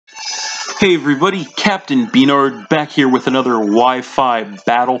Hey everybody, Captain B-Nard back here with another Wi-Fi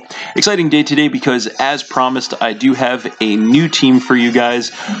battle. Exciting day today because, as promised, I do have a new team for you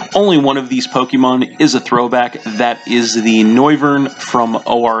guys. Only one of these Pokemon is a throwback. That is the Noivern from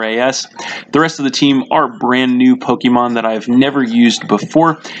ORAS. The rest of the team are brand new Pokemon that I've never used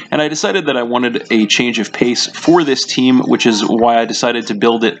before, and I decided that I wanted a change of pace for this team, which is why I decided to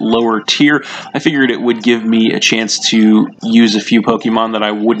build it lower tier. I figured it would give me a chance to use a few Pokemon that I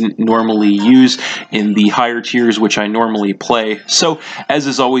wouldn't normally use in the higher tiers which I normally play. So, as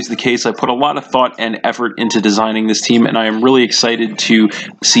is always the case, I put a lot of thought and effort into designing this team, and I am really excited to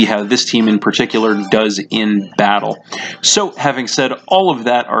see how this team in particular does in battle. So, having said all of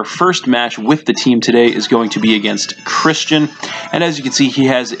that, our first match with the team today is going to be against Cristian, and as you can see, he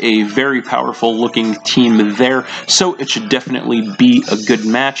has a very powerful looking team there, so it should definitely be a good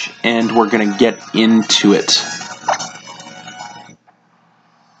match, and we're going to get into it.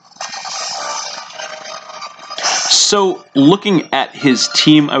 So, looking at his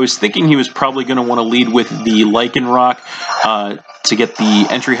team, I was thinking he was probably going to want to lead with the Lycanroc to get the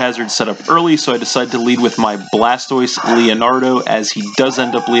entry hazard set up early, so I decided to lead with my Blastoise Leonardo, as he does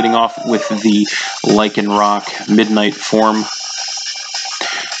end up leading off with the Lycanroc Midnight form.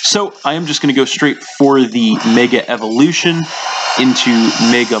 So, I am just going to go straight for the Mega Evolution into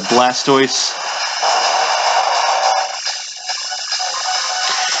Mega Blastoise.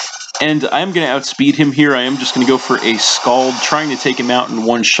 And I am going to outspeed him here. I am just going to go for a Scald, trying to take him out in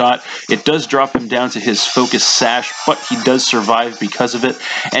one shot. It does drop him down to his Focus Sash, but he does survive because of it.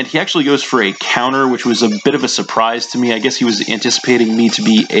 And he actually goes for a counter, which was a bit of a surprise to me. I guess he was anticipating me to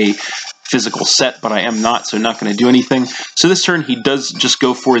be a physical set, but I am not, so not going to do anything. So this turn, he does just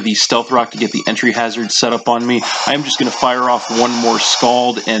go for the Stealth Rock to get the entry hazard set up on me. I am just going to fire off one more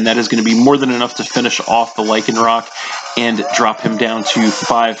Scald, and that is going to be more than enough to finish off the Lycanroc and drop him down to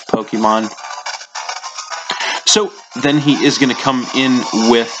 5 Pokemon. So then he is going to come in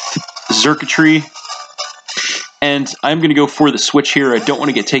with Xurkitree, and I'm going to go for the switch here. I don't want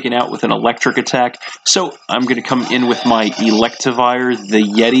to get taken out with an electric attack, so I'm going to come in with my Electivire, the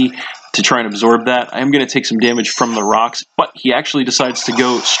Yeti, to try and absorb that. I'm going to take some damage from the rocks, but he actually decides to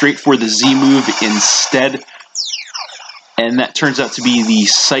go straight for the Z move instead, and that turns out to be the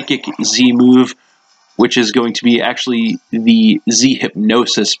Psychic Z move, which is going to be actually the Z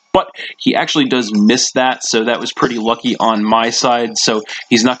Hypnosis, but he actually does miss that, so that was pretty lucky on my side, so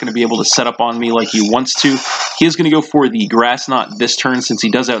he's not going to be able to set up on me like he wants to. He is going to go for the Grass Knot this turn. Since he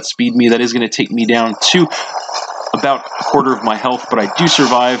does outspeed me, that is going to take me down to about a quarter of my health, but I do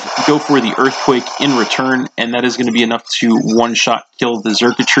survive. Go for the Earthquake in return, and that is going to be enough to one-shot kill the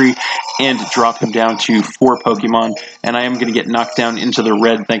Xurkitree and drop him down to 4 Pokemon, and I am going to get knocked down into the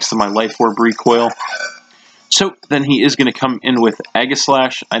red thanks to my Life Orb recoil. So then he is going to come in with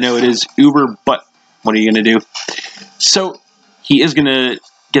Aegislash. I know it is Uber, but what are you going to do? So he is going to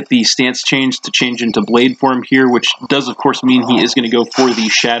get the stance change to change into Blade form here, which does of course mean he is going to go for the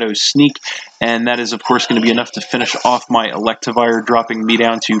Shadow Sneak, and that is of course going to be enough to finish off my Electivire, dropping me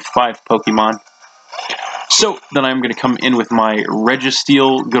down to 5 Pokemon. So then I'm going to come in with my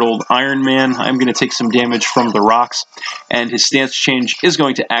Registeel, good old Iron Man. I'm going to take some damage from the rocks, and his stance change is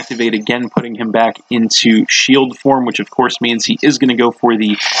going to activate again, putting him back into Shield form, which of course means he is going to go for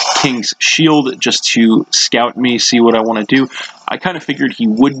the King's Shield just to scout me, see what I want to do. I kind of figured he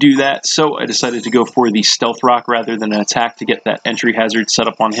would do that, so I decided to go for the Stealth Rock rather than an attack to get that entry hazard set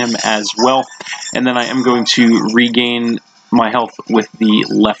up on him as well. And then I am going to regain my health with the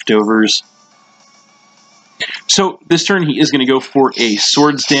Leftovers. So this turn he is going to go for a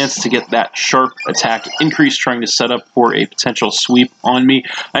Swords Dance to get that sharp attack increase, trying to set up for a potential sweep on me.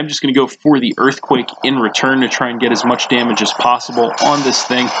 I'm just going to go for the Earthquake in return to try and get as much damage as possible on this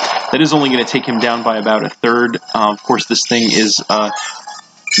thing. That is only going to take him down by about a third. Of course, this thing is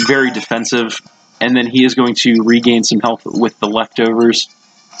very defensive, and then he is going to regain some health with the Leftovers.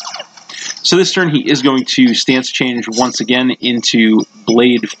 So this turn he is going to stance change once again into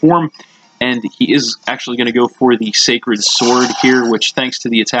Blade form, and he is actually going to go for the Sacred Sword here, which, thanks to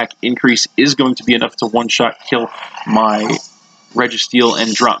the attack increase, is going to be enough to one-shot kill my Registeel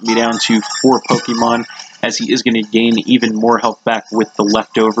and drop me down to 4 Pokemon, as he is going to gain even more health back with the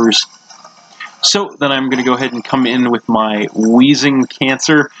Leftovers. So then I'm going to go ahead and come in with my Wheezing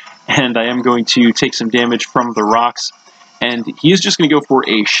Cancer, and I am going to take some damage from the rocks. And he is just going to go for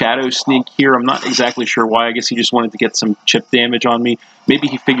a Shadow Sneak here. I'm not exactly sure why. I guess he just wanted to get some chip damage on me. Maybe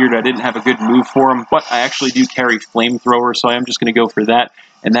he figured I didn't have a good move for him, but I actually do carry Flamethrower, so I am just going to go for that.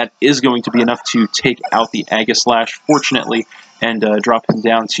 And that is going to be enough to take out the Aegislash, fortunately, and drop him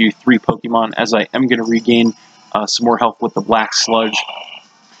down to 3 Pokemon, as I am going to regain some more health with the Black Sludge.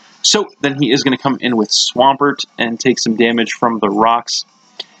 So then he is going to come in with Swampert and take some damage from the rocks.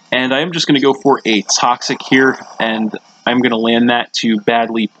 And I am just going to go for a Toxic here, and I'm going to land that to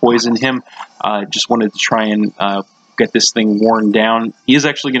badly poison him. Just wanted to try and get this thing worn down. He is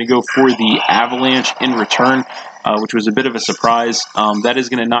actually going to go for the Avalanche in return, which was a bit of a surprise. That is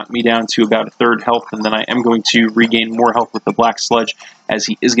going to knock me down to about a third health, and then I am going to regain more health with the Black Sludge, as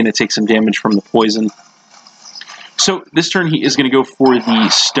he is going to take some damage from the poison. So this turn he is going to go for the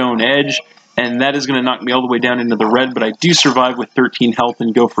Stone Edge, and that is going to knock me all the way down into the red, but I do survive with 13 health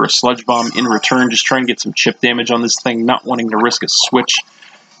and go for a Sludge Bomb in return, just trying to get some chip damage on this thing, not wanting to risk a switch,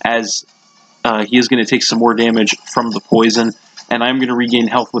 as he is going to take some more damage from the poison, and I'm going to regain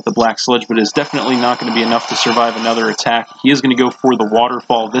health with the Black Sludge, but it's definitely not going to be enough to survive another attack. He is going to go for the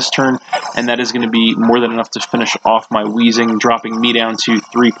Waterfall this turn, and that is going to be more than enough to finish off my Weezing, dropping me down to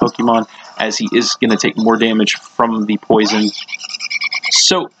 3 Pokemon, as he is going to take more damage from the poison.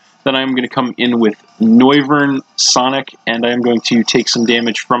 So then I'm going to come in with Noivern Sonic, and I am going to take some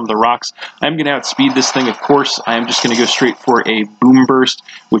damage from the rocks. I'm going to outspeed this thing, of course. I am just going to go straight for a Boom Burst,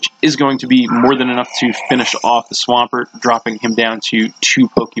 which is going to be more than enough to finish off the Swampert, dropping him down to 2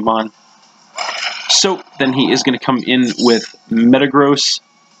 Pokemon. So then he is going to come in with Metagross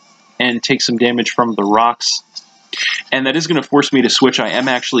and take some damage from the rocks. And that is going to force me to switch. I am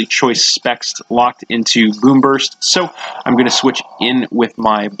actually Choice Specs locked into Boom Burst, so I'm going to switch in with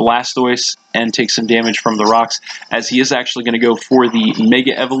my Blastoise and take some damage from the rocks, as he is actually going to go for the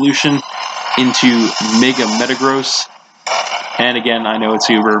Mega Evolution into Mega Metagross. And again, I know it's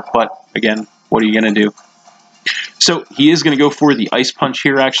Uber, but again, what are you going to do? So he is going to go for the Ice Punch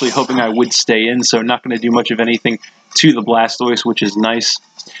here, actually hoping I would stay in, so not going to do much of anything to the Blastoise, which is nice.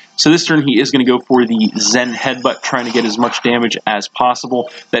 So this turn he is going to go for the Zen Headbutt, trying to get as much damage as possible.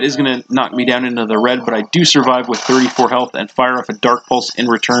 That is going to knock me down into the red, but I do survive with 34 health and fire off a Dark Pulse in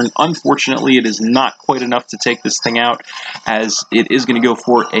return. Unfortunately, it is not quite enough to take this thing out, as it is going to go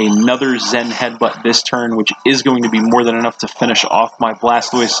for another Zen Headbutt this turn, which is going to be more than enough to finish off my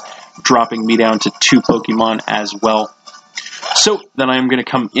Blastoise, dropping me down to 2 Pokemon as well. So then I am going to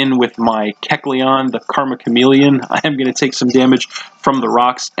come in with my Kecleon, the Karma Chameleon. I am going to take some damage from the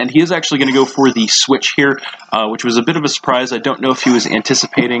rocks, and he is actually going to go for the switch here, which was a bit of a surprise. I don't know if he was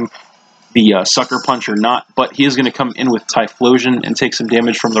anticipating the Sucker Punch or not, but he is going to come in with Typhlosion and take some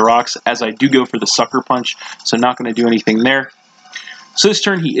damage from the rocks, as I do go for the Sucker Punch, so not going to do anything there. So this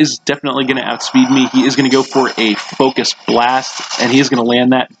turn he is definitely going to outspeed me. He is going to go for a Focus Blast, and he is going to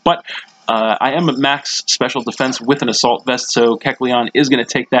land that, but I am at max special defense with an Assault Vest, so Kecleon is going to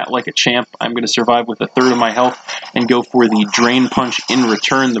take that like a champ. I'm going to survive with a third of my health and go for the Drain Punch in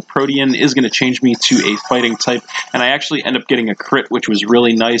return. The Protean is going to change me to a fighting type, and I actually end up getting a crit, which was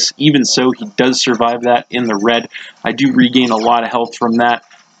really nice. Even so, he does survive that in the red. I do regain a lot of health from that.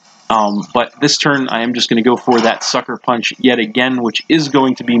 But this turn, I am just going to go for that Sucker Punch yet again, which is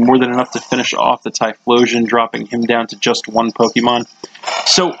going to be more than enough to finish off the Typhlosion, dropping him down to just 1 Pokemon.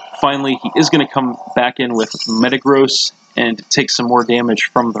 So finally, he is going to come back in with Metagross and take some more damage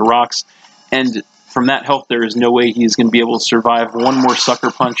from the rocks. And from that health, there is no way he's going to be able to survive one more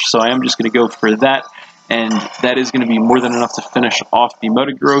Sucker Punch, so I am just going to go for that. And that is going to be more than enough to finish off the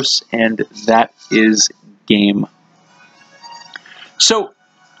Metagross, and that is game. So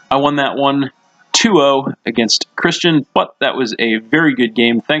I won that one 2-0 against Cristian, but that was a very good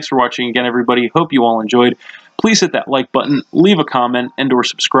game. Thanks for watching again, everybody. Hope you all enjoyed. Please hit that like button, leave a comment, and or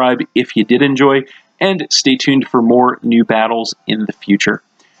subscribe if you did enjoy, and stay tuned for more new battles in the future.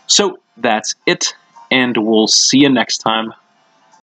 So that's it, and we'll see you next time.